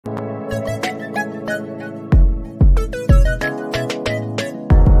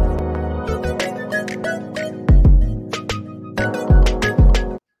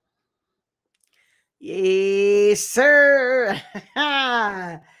Yes, sir.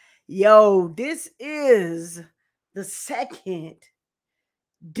 Yo, this is the second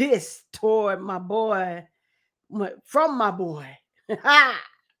diss toward my boy, from my boy,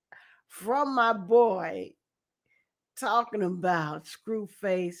 from my boy, talking about Screw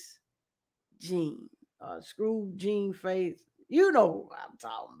Face Gene, Screw Gene Face. You know who I'm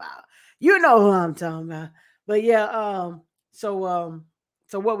talking about. You know who I'm talking about. But yeah, so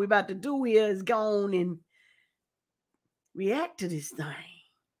what we about to do here is go on and react to this thing.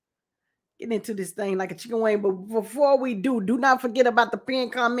 Get into this thing like a chicken wing. But before we do not forget about the pin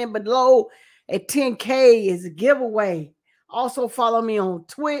comment below. At 10K is a giveaway. Also follow me on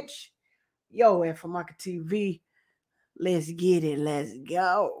Twitch. Yo, at Famaca TV. Let's get it. Let's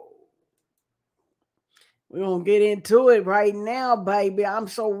go. We're going to get into it right now, baby. I'm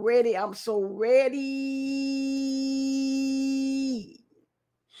so ready. I'm so ready.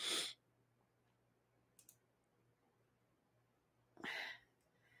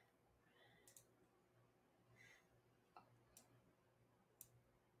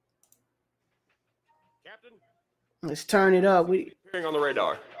 Captain, let's turn it up. We appearing on the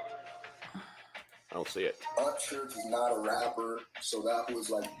radar. I don't see it. Upchurch is not a rapper, so that was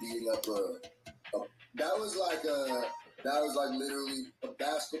like beating up that was like literally a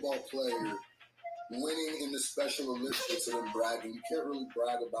basketball player winning in the Special Olympics and then bragging. You can't really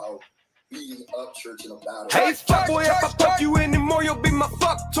brag about beating Upchurch in a battle. Hey, fuck boy, if I fuck you anymore, you'll be my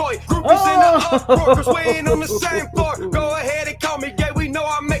fuck toy. Groupies in the uproar, cause we ain't on the same floor. Go ahead and call me gay, we know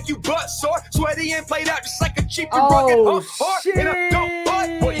I make you butt sore. Sweaty and played out just like a cheap and rugged shit. And I don't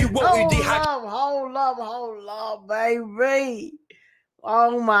fight, but you won't be dehydrated. Hold up, baby.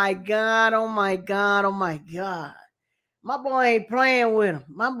 Oh my God, oh my God, oh my God. My boy ain't playing with him.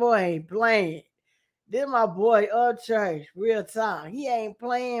 My boy ain't playing. This my boy Upchurch, real talk. He ain't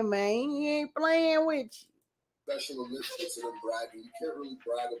playing, man. He ain't playing with you. Special Olympics and then bragging. You can't really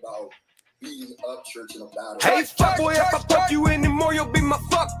brag about beating Upchurch in a battle. Hey, fuck boy, if I fuck you anymore, you'll be my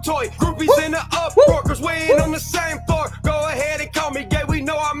fuck toy. Groupies in the uproar, cause we ain't on the same floor. Go ahead and call me gay, we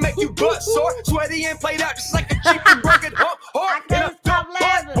know I make you butt sore. Sweaty and played out just like a cheap and rugged I can't stop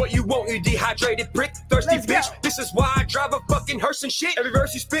laughing. What you want, you dehydrated prick, thirsty bitch. This is why I drive a fucking hearse and shit. Every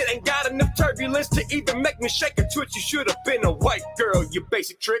verse you spit ain't got enough turbulence to even make me shake a twitch. You should have been a white girl, you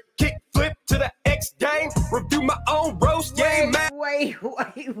basic trick. Kick flip to the X game, review my own roast game, man. Wait.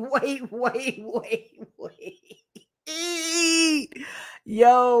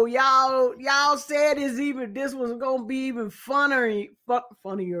 Yo, y'all said this was gonna be even funnier.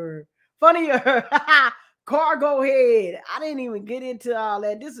 Cargo head. I didn't even get into all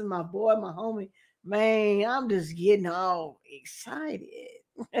that. This is my boy, my homie. Man, I'm just getting all excited.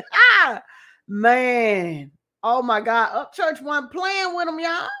 Man. Oh my God. Upchurch wasn't playing with him,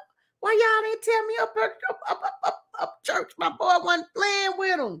 y'all. Why y'all didn't tell me Upchurch? My boy wasn't playing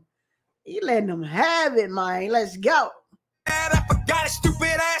with him. He letting them have it, man. Let's go. I forgot his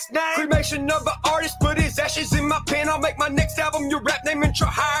stupid ass name. Cremation of an artist, put his ashes in my pen. I'll make my next album your rap name intro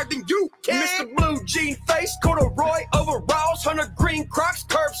higher than you can. Mr. Blue Jean Face, corduroy overalls, 100 green Crocs,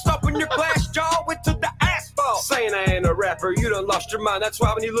 curb stomping your glass jaw into the asphalt. Saying I ain't a rapper, you done lost your mind. That's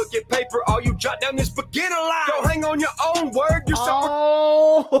why when you look at paper, all you jot down is beginner line. Go hang on your own word. You're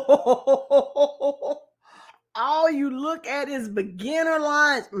all you look at is beginner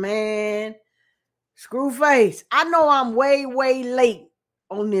lines, man. Screw Face. I know I'm way late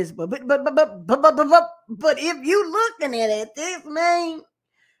on this, but if you looking at this, man,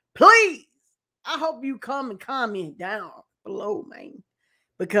 please, I hope you come and comment down below, man,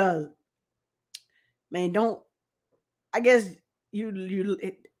 because, man, I guess did you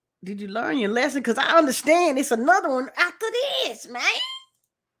learn your lesson? Because I understand it's another one after this, man.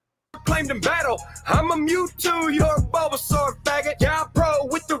 Claimed in battle, I'm a Mewtwo, you're a Bulbasaur faggot. Yeah, I'm pro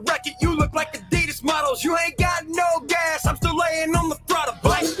with the racket, you look like Adidas models. You ain't got no gas, I'm still laying on the throttle.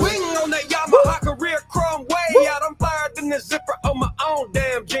 Black wing on that Yamaha career chrome way out. I'm fired than the zipper on my own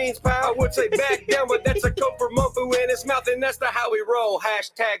damn jeans, pal. I would say back down, but that's a code for Mofu in his mouth, and that's the how we roll.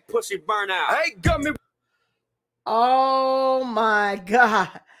 Hashtag pussy burnout. Hey, gummy. Oh my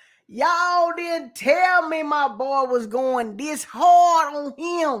God. Y'all didn't tell me my boy was going this hard on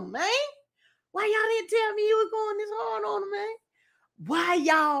him, man. Why y'all didn't tell me you was going this hard on him, man? Why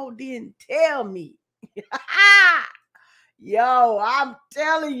y'all didn't tell me? Yo, I'm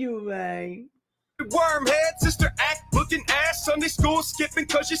telling you, man. Wormhead, sister act, looking ass, Sunday school skipping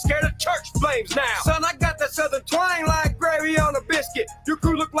cause you're scared of church flames now. Son, I got that southern twang like gravy on a biscuit. Your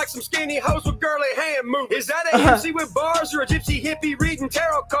crew look like some skinny hoes with girly hand moving. Is that a MC with bars or a gypsy hippie reading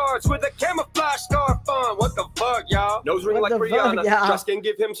tarot cards with a camouflage scarf on? What the fuck, y'all? Nose ring like Rihanna, just can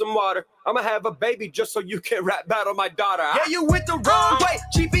give him some water. I'ma have a baby just so you can rap battle my daughter. Yeah, you went the wrong way.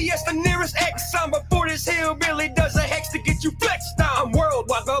 GPS the nearest X. I'm before this hillbilly does a hex to get you flexed on. I'm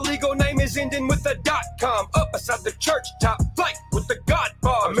worldwide, my legal name is ending with a .com. Up beside the church top flight with the God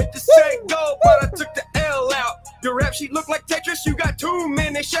bar. I meant to say go, but I took the L out. Your rap sheet look like Tetris, you got too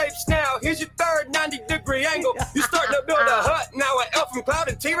many shapes now. Here's your third 90-degree angle. You starting to build a hut, now an elf from Cloud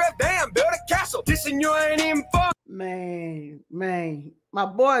and T-Rev, damn, build a castle. Dissing you ain't even fun. Man, my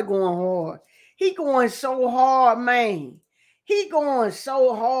boy going hard. He going so hard, man. He going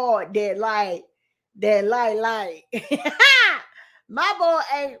so hard that like, my boy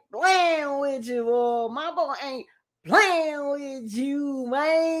ain't playing with you, boy. My boy ain't playing with you,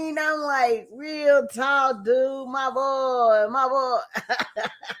 man. I'm like, real talk, dude. My boy.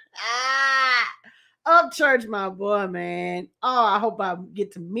 Upchurch, my boy, man. Oh, I hope I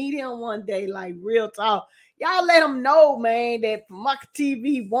get to meet him one day, like real talk. Y'all let him know, man, that Famaca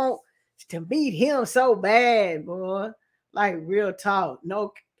TV wants to meet him so bad, boy. Like real talk.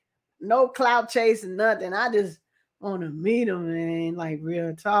 No clout chasing, nothing. I just want to meet him, man. Like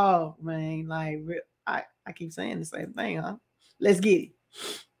real talk, man. Like real. I keep saying the same thing, huh? Let's get it.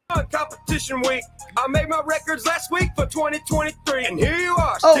 Competition week. I made my records last week for 2023, and here you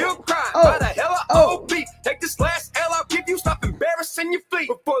are, still crying by the hell of OB. Take this last L I'll give you, stop embarrassing your fleet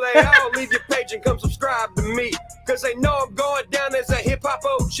before they all leave your page and come subscribe to me, because they know I'm going down as a hip-hop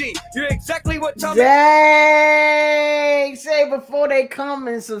OG. You're exactly what Tommy... Dang! Say before they come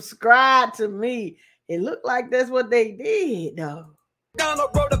and subscribe to me. It looked like that's what they did, though. Donald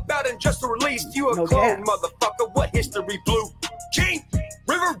wrote about and just released. You a clone, motherfucker. What history blew? Gene,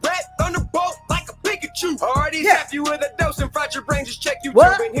 River Rat, Thunderbolt, like a Pikachu. Already zapped you with a dose and fried your brain. Just check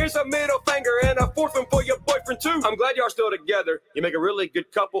YouTube. And here's a middle finger and a fourth one for your boyfriend too. I'm glad y'all still together. You make a really good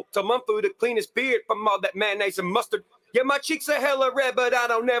couple. Tell Mumfu to clean his beard from all that mayonnaise and mustard. Yeah, my cheeks are hella red, but I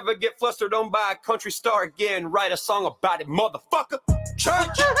don't never get flustered. Don't buy a country star again. Write a song about it, motherfucker.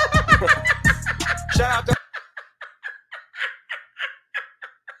 Church. Shout out to...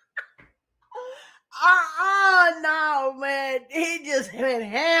 No, man. He just went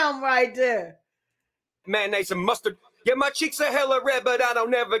ham right there. Mayonnaise and mustard. Yeah, my cheeks are hella red, but I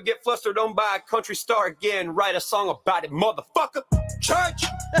don't never get flustered. Don't buy a country star again. Write a song about it, motherfucker. Church.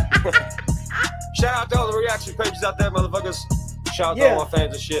 Shout out to all the reaction pages out there, motherfuckers. Shout out to all my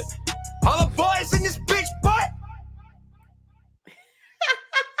fans and shit. All the boys in this bitch, boy.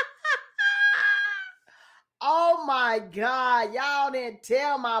 Oh my God, y'all didn't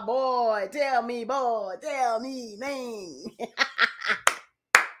tell my boy. Tell me, boy. Tell me, man.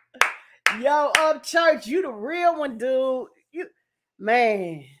 Yo, Upchurch, you the real one, dude. You,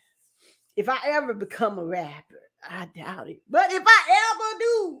 man, if I ever become a rapper, I doubt it. But if I ever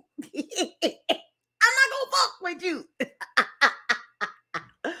do, I'm not gonna fuck with you.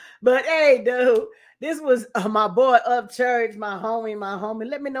 But hey, dude, this was my boy Upchurch, my homie.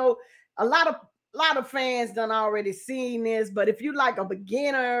 Let me know. A lot of fans done already seen this, but if you like a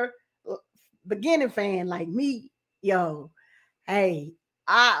beginning fan like me, yo, hey,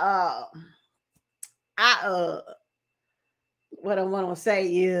 what I want to say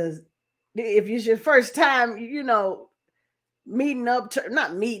is, if it's your first time, meeting up,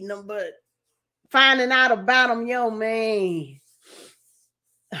 not meeting them, but finding out about them, yo, man,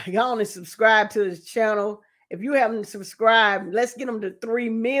 go on and subscribe to his channel. If you haven't subscribed, let's get them to 3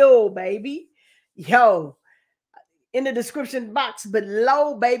 mil, baby. Yo, in the description box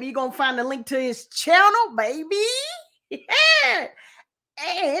below, baby, you're going to find the link to his channel, baby. Yeah.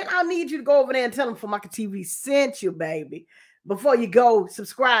 And I need you to go over there and tell him Famaca TV sent you, baby. Before you go,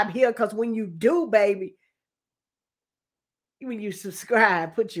 subscribe here, because when you do, baby, when you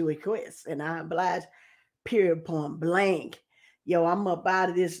subscribe, put your request, and I oblige, period, point blank. Yo, I'm up out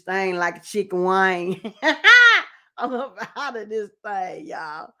of this thing like a chicken wing. I'm up out of this thing,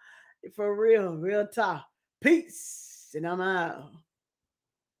 y'all. For real talk. Peace. And I'm out.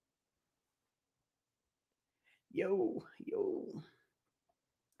 Yo.